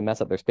 is this going to mess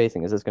up their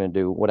spacing? Is this going to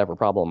do whatever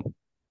problem?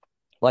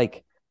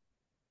 Like,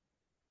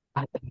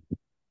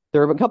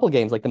 there are a couple of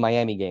games, like the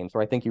Miami games,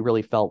 where I think you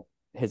really felt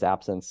his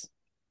absence,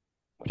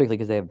 particularly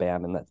because they have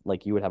Bam, and that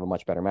like you would have a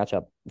much better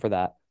matchup for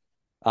that.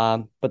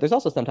 But there's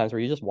also sometimes where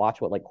you just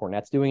watch what like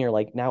Cornette's doing. You're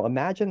like, now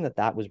imagine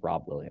that was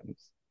Rob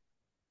Williams,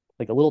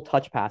 like the little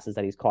touch passes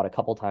that he's caught a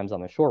couple times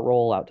on the short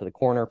roll out to the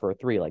corner for a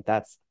three. Like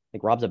that's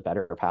like Rob's a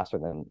better passer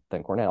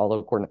than Cornette.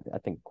 Although I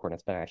think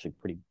Cornette's been actually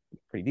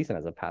pretty decent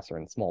as a passer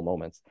in small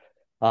moments.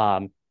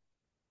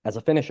 As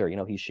a finisher,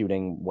 he's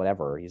shooting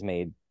whatever. He's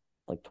made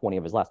like 20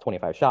 of his last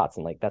 25 shots,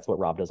 and like that's what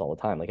Rob does all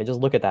the time. Like I just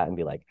look at that and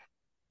be like,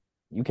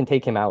 you can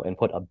take him out and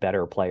put a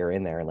better player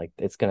in there, and like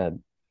it's gonna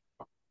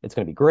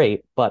be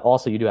great. But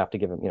also you do have to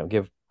give him,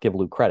 give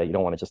Luke credit. You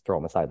don't want to just throw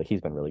him aside. Like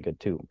he's been really good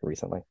too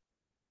recently.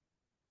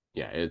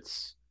 Yeah,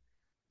 it's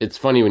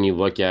funny when you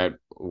look at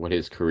what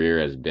his career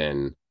has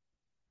been.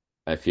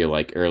 I feel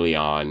like early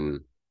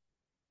on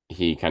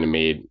he kind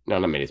of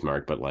not made his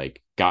mark, but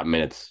like got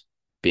minutes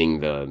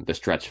being the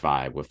stretch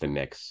five with the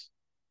Knicks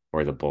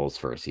or the Bulls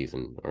for a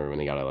season, or when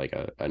they got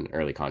an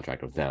early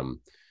contract with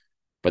them.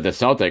 But the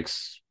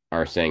Celtics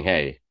are saying,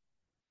 hey,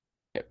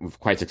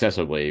 quite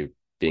successfully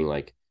being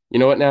like, you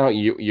know what, now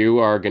you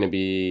are going to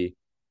be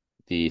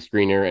the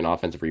screener and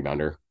offensive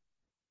rebounder,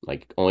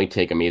 like only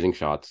take amazing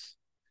shots,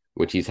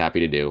 which he's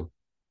happy to do,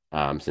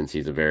 since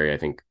he's a very, I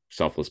think,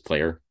 selfless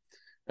player,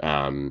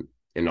 and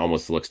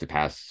almost looks to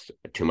pass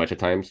too much at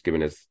times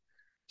given his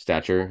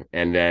stature.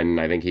 And then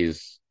I think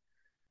he's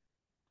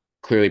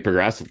clearly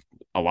progressed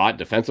a lot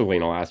defensively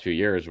in the last few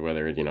years,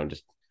 whether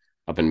just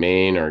up in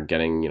Maine or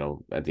getting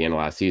at the end of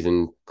last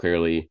season,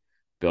 clearly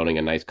building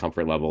a nice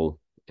comfort level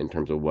in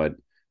terms of what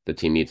the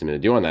team needs him to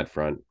do on that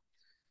front.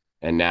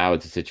 And now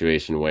it's a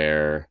situation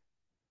where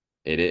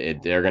they're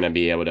going to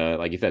be able to,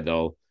 like you said,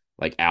 they'll,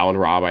 like Al and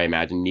Rob, I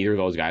imagine neither of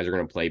those guys are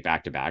going to play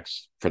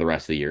back-to-backs for the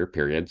rest of the year,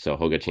 period. So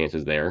he'll get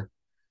chances there.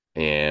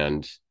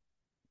 And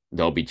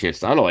they'll be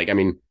chances. I don't know, like, I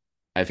mean,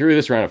 I threw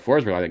this around at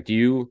Forsberg. Like, do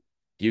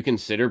you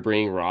consider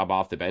bringing Rob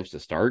off the bench to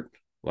start,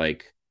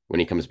 like when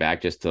he comes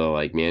back, just to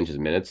like manage his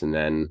minutes and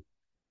then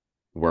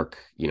work?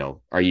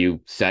 Are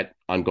you set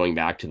on going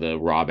back to the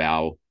Rob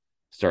Al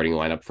starting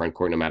lineup front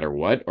court no matter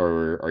what,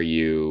 or are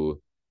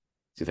you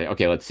say,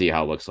 okay, let's see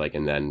how it looks like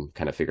and then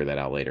kind of figure that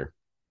out later?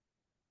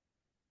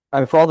 I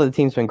mean, for all that the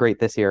team's been great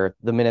this year,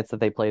 the minutes that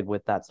they played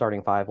with that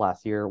starting five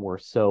last year were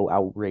so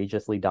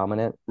outrageously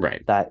dominant,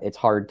 right, that it's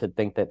hard to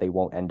think that they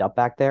won't end up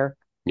back there.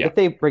 Yeah. If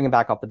they bring him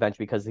back off the bench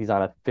because he's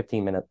on a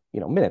 15-minute,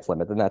 minutes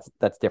limit, then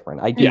that's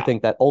different. I do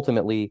think that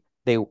ultimately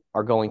they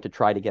are going to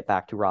try to get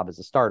back to Rob as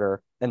a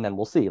starter, and then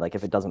we'll see. Like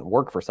if it doesn't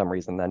work for some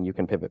reason, then you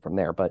can pivot from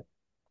there. But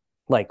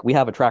like we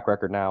have a track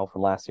record now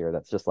from last year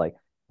that's just like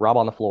Rob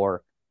on the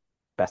floor,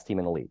 best team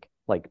in the league,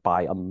 like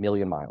by a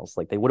million miles.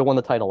 Like they would have won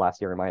the title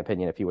last year, in my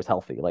opinion, if he was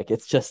healthy. Like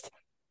it's just,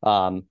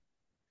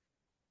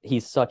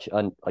 he's such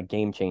a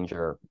game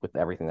changer with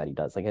everything that he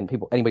does. Like, and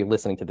anybody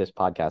listening to this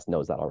podcast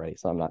knows that already.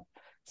 So I'm not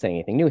saying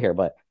anything new here,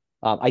 but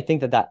I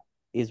think that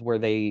is where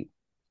they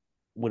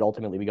would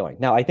ultimately be going.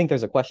 Now, I think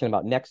there's a question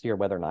about next year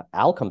whether or not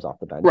Al comes off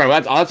the bench. Right. Well,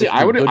 that's honestly,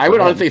 I would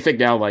honestly think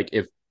now, like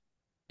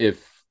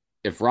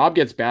if Rob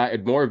gets back,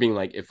 it's more of being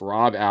like, if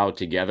Rob Al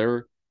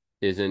together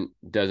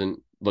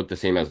doesn't look the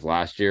same as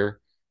last year,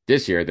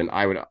 this year, then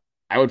I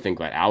would think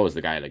that Al was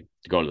the guy to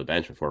go to the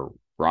bench before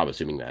Rob,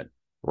 assuming that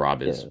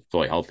Rob is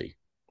fully healthy.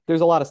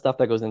 There's a lot of stuff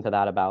that goes into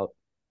that about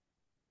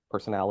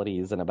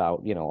personalities and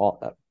about,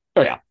 all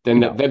Oh yeah,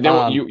 then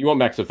you won't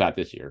max with that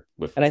this year.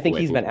 And I think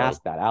he's been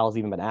asked that. Al's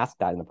even been asked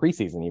that in the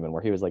preseason, even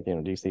where he was like,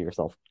 do you see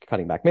yourself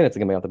cutting back minutes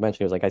and getting off the bench?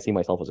 He was like, I see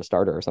myself as a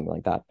starter or something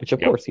like that, which of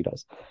course he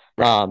does.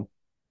 Right.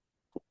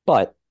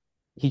 But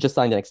he just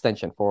signed an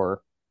extension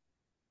for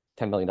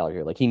 $10 million a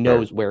year. Like he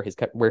knows where his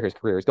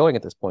career is going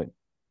at this point.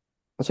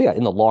 So yeah,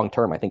 in the long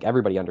term, I think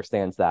everybody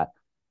understands that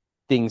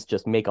things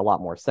just make a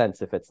lot more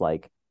sense if it's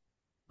like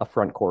a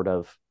front court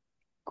of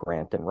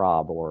Grant and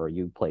Rob, or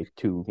you play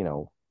two,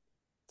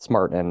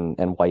 Smart and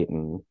White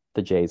and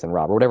the Jays and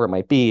Rob, or whatever it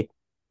might be.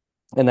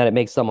 And then it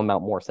makes some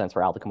amount more sense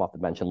for Al to come off the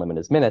bench and limit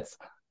his minutes.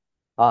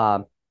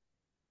 But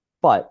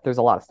there's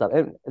a lot of stuff.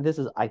 And this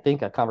is, I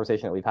think, a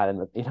conversation that we've had in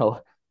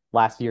the,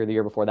 last year, the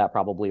year before that,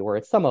 probably, where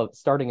it's some of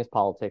starting is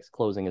politics,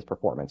 closing is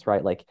performance,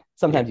 right? Like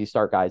sometimes you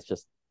start guys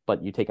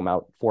but you take them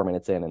out 4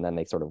 minutes in and then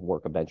they sort of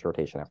work a bench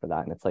rotation after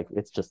that. And it's like,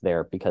 it's just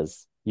there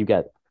because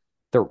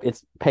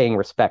it's paying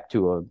respect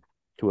to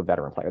a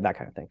veteran player, that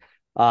kind of thing.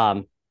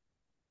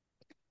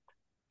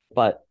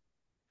 But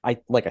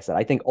like I said,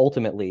 I think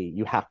ultimately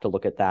you have to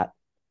look at that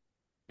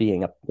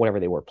being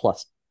whatever they were,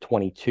 plus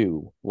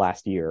 22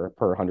 last year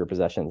per 100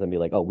 possessions, and be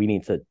like, oh, we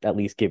need to at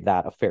least give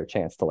that a fair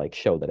chance to like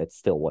show that it's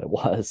still what it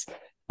was.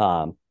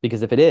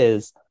 Because if it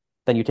is,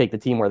 then you take the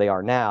team where they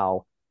are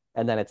now,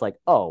 and then it's like,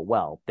 oh,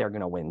 well, they're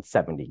going to win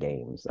 70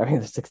 games. I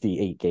mean,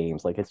 68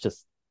 games. Like, it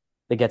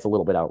gets a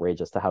little bit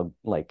outrageous to how,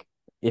 like,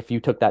 if you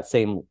took that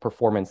same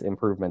performance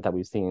improvement that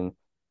we've seen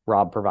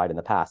Rob provide in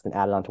the past and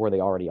add it on to where they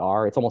already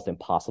are, it's almost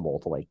impossible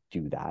to like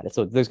do that.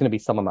 So there's going to be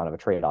some amount of a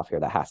trade-off here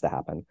that has to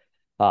happen.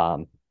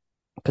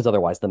 Because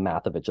otherwise the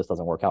math of it just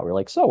doesn't work out. We're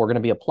like, so we're going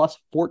to be a plus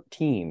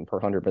 14 per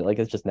 100, but like,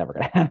 it's just never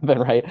going to happen.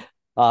 Right.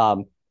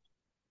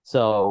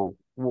 So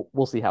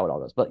we'll see how it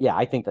all goes. But yeah,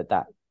 I think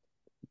that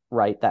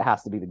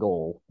has to be the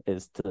goal,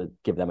 is to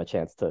give them a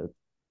chance to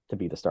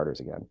be the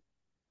starters again.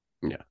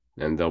 Yeah.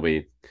 And there'll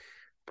be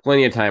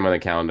plenty of time on the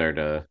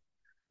calendar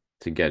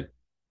to get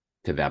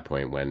to that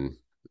point when,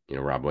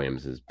 Rob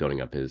Williams is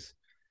building up his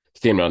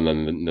stamina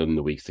in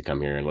the weeks to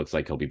come here. It looks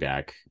like he'll be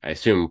back, I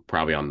assume,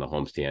 probably on the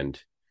homestand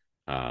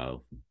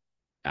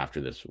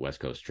after this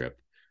West Coast trip.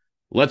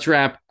 Let's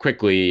wrap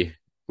quickly.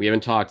 We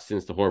haven't talked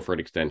since the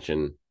Horford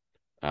extension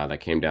that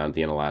came down at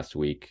the end of last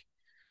week.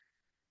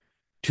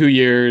 2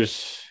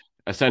 years,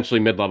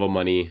 essentially mid-level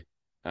money,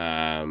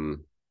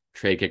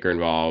 trade kicker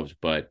involved,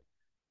 but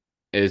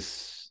I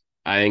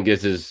think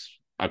this is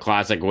a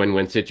classic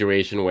win-win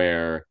situation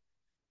where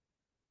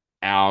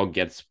Al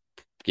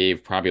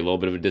gave probably a little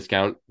bit of a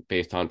discount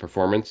based on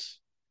performance,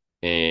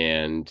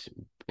 and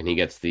he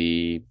gets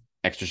the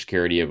extra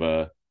security of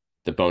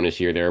the bonus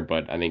year there.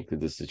 But I think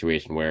the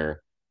situation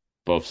where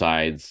both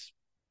sides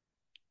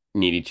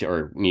needed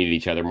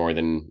each other more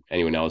than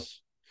anyone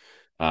else,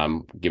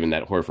 given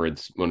that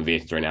Horford's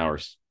motivations right now are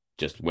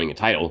just winning a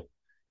title,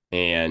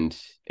 and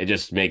it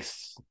just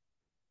makes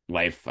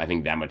life, I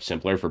think, that much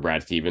simpler for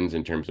Brad Stevens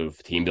in terms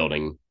of team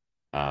building,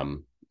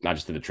 not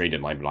just to the trade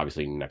deadline, but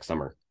obviously next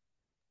summer.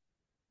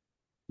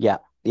 Yeah.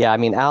 I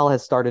mean, Al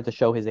has started to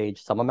show his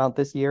age some amount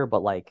this year,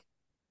 but like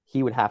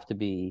he would have to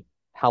be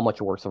how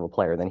much worse of a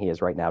player than he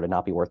is right now to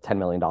not be worth $10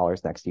 million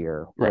next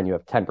year when you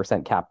have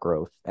 10% cap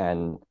growth.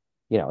 And,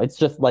 it's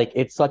just like,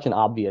 it's such an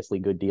obviously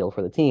good deal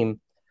for the team.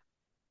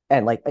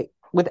 And like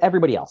with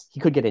everybody else,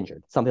 he could get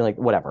injured, something like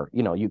whatever,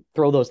 you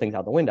throw those things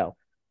out the window.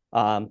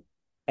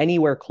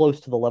 Anywhere close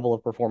to the level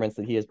of performance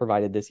that he has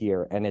provided this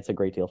year, and it's a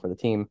great deal for the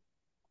team.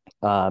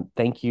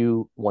 Thank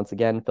you once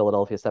again,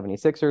 Philadelphia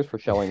 76ers, for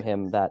showing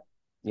him that,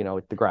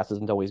 the grass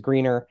isn't always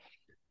greener.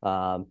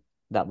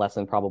 That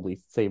lesson probably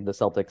saved the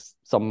Celtics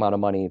some amount of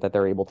money that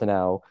they're able to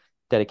now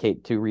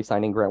dedicate to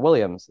re-signing Grant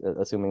Williams,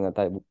 assuming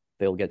that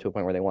they'll get to a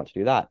point where they want to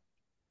do that.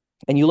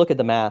 And you look at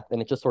the math,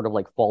 and it just sort of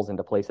like falls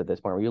into place at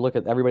this point, where you look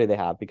at everybody they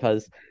have,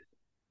 because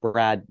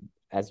Brad,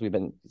 as we've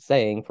been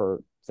saying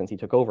since he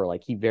took over,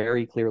 like he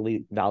very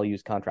clearly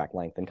values contract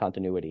length and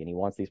continuity, and he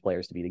wants these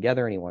players to be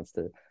together, and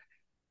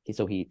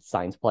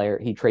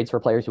he trades for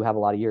players who have a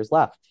lot of years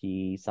left.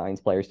 He signs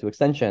players to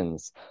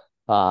extensions.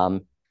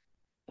 And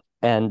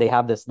they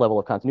have this level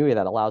of continuity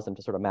that allows them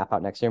to sort of map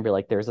out next year and be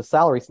like, there's a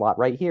salary slot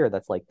right here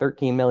that's like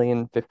 13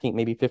 million, 15,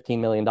 maybe $15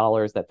 million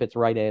that fits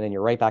right in, and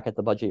you're right back at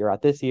the budget you're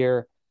at this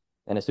year.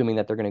 And assuming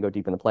that they're going to go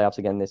deep in the playoffs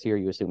again this year,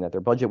 you assume that their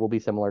budget will be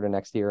similar to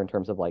next year in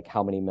terms of like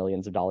how many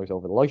millions of dollars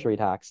over the luxury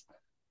tax.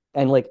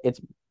 And like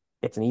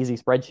it's an easy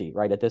spreadsheet,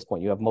 right? At this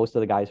point, you have most of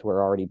the guys who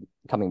are already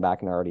coming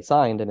back and are already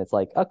signed. And it's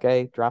like,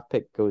 okay, draft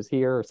pick goes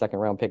here, second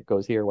round pick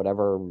goes here,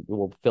 whatever,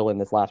 we'll fill in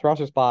this last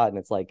roster spot. And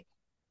it's like,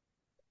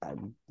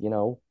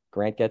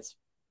 Grant gets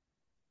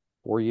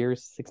 4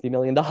 years, $60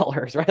 million,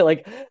 right?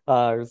 Like,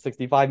 or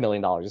 $65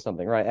 million or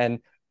something, right?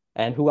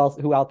 And who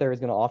out there is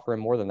going to offer him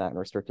more than that in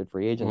restricted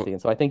free agency? Mm-hmm.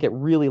 And so I think it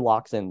really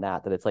locks in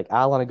that it's like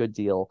Al on a good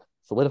deal,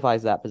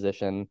 solidifies that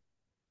position,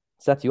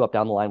 sets you up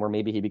down the line where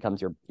maybe he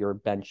becomes your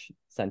bench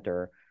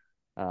center.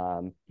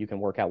 You can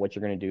work out what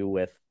you're going to do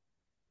with,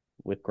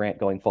 with Grant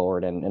going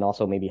forward, and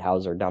also maybe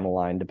Hauser down the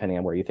line, depending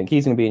on where you think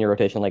he's going to be in your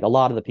rotation. Like a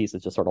lot of the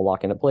pieces just sort of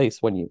lock into place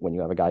when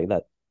you have a guy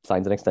that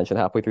signs an extension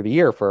halfway through the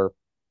year for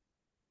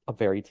a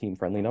very team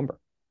friendly number.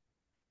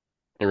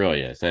 It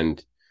really is.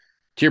 And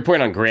to your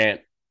point on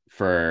Grant,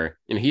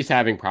 he's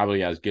having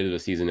probably as good of a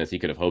season as he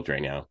could have hoped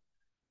right now.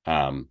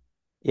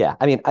 Yeah,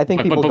 I mean, I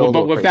think people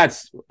but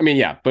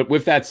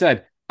with that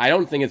said, I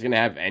don't think it's going to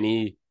have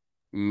any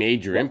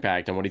major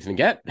impact on what he's going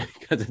to get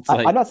because it's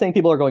like I'm not saying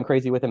people are going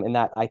crazy with him in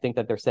that I think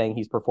that they're saying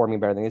he's performing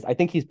better than he is. I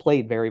think he's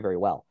played very, very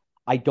well.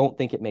 I don't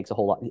think it makes a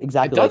whole lot.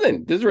 Exactly, it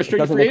doesn't. This is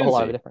restricted free agency. Make a whole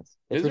lot of difference.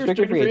 It's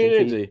restricted free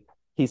agency.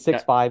 He's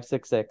 6'5",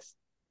 6'6".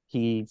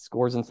 He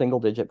scores in single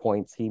digit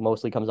points. He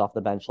mostly comes off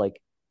the bench.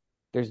 Like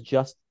there's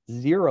just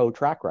zero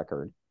track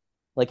record.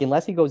 Like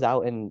unless he goes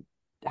out and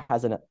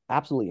has an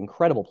absolutely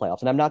incredible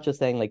playoffs. And I'm not just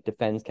saying like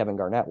defends Kevin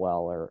Durant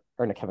or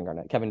not Kevin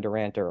Garnett, Kevin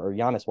Durant or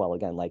Giannis well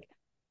again, like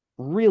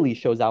really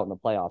shows out in the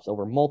playoffs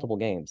over multiple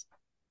games.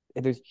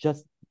 There's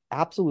just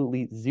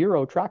absolutely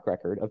zero track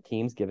record of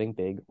teams giving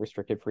big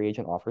restricted free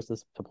agent offers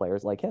to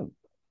players like him.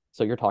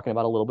 So you're talking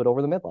about a little bit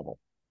over the mid-level.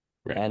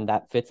 Right. And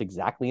that fits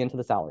exactly into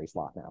the salary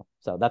slot now.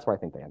 So that's where I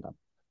think they end up,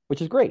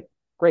 which is great.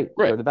 Great.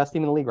 Right. They're the best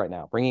team in the league right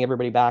now. Bringing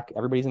everybody back.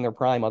 Everybody's in their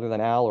prime other than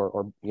Al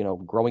or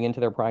growing into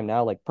their prime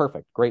now. Like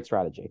perfect. Great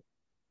strategy.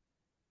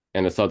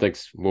 And the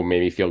Celtics will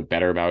maybe feel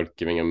better about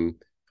giving him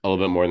a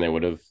little bit more than they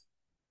would have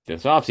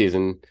this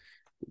offseason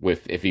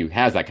if he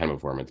has that kind of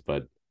performance.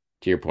 But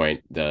to your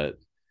point,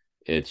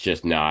 it's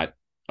just not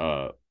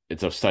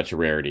it's of such a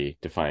rarity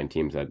to find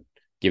teams that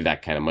give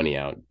that kind of money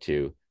out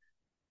to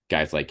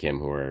guys like him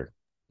who are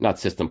not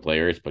system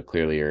players, but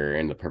clearly are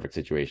in the perfect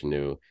situation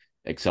to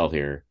excel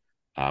here.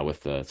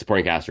 With the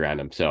supporting cast around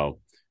him. So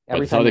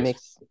every time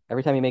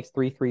he makes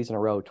 3 threes in a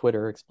row,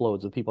 Twitter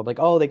explodes with people like,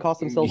 "Oh, they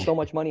cost themselves so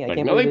much money. I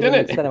can't believe they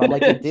didn't extend him." I'm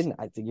like, they didn't.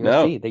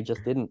 See, they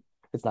just didn't.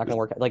 It's not going to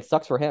work out. Like,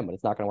 sucks for him, but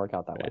it's not going to work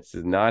out that way. This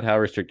is not how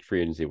restricted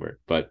free agency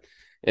works, but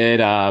it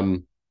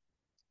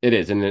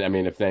is. And I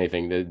mean, if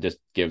anything, it just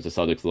gives the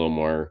Celtics a little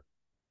more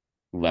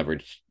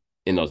leverage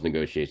in those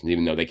negotiations,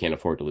 even though they can't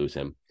afford to lose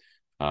him,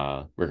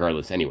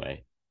 regardless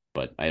anyway.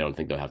 But I don't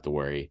think they'll have to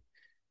worry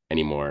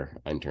anymore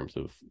in terms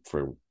of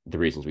for the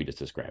reasons we just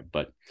described.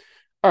 But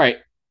all right,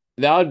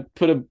 that would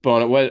put a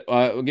bone at what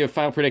we'll give a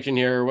final prediction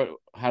here.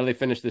 How do they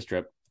finish this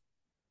trip?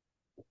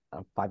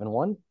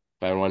 5-1.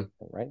 5-1,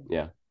 right?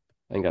 Yeah,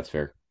 I think that's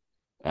fair.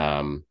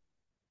 I'm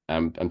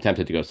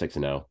tempted to go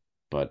 6-0,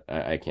 but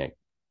I can't.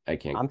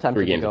 I'm tempted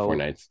 3 games to go in 4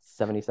 nights.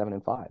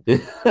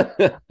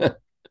 77-5.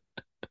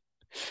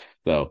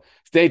 So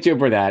stay tuned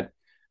for that.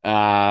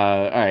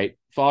 All right,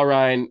 follow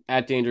Ryan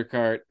at Danger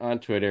Cart on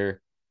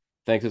Twitter.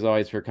 Thanks as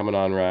always for coming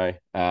on, Rye.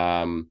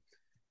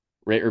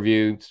 Rate,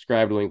 review,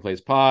 subscribe to Link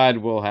Plays Pod.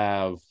 We'll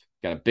got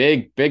a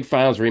big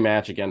finals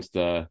rematch against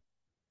a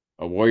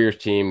Warriors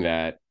team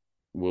that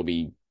will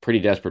be pretty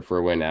desperate for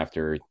a win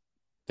after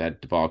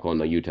that debacle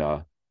in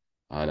Utah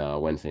on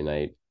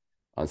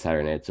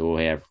Saturday night. So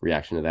we'll have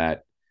reaction to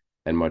that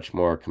and much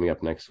more coming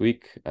up next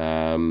week.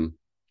 So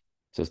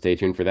stay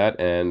tuned for that.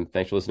 And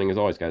thanks for listening as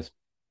always, guys.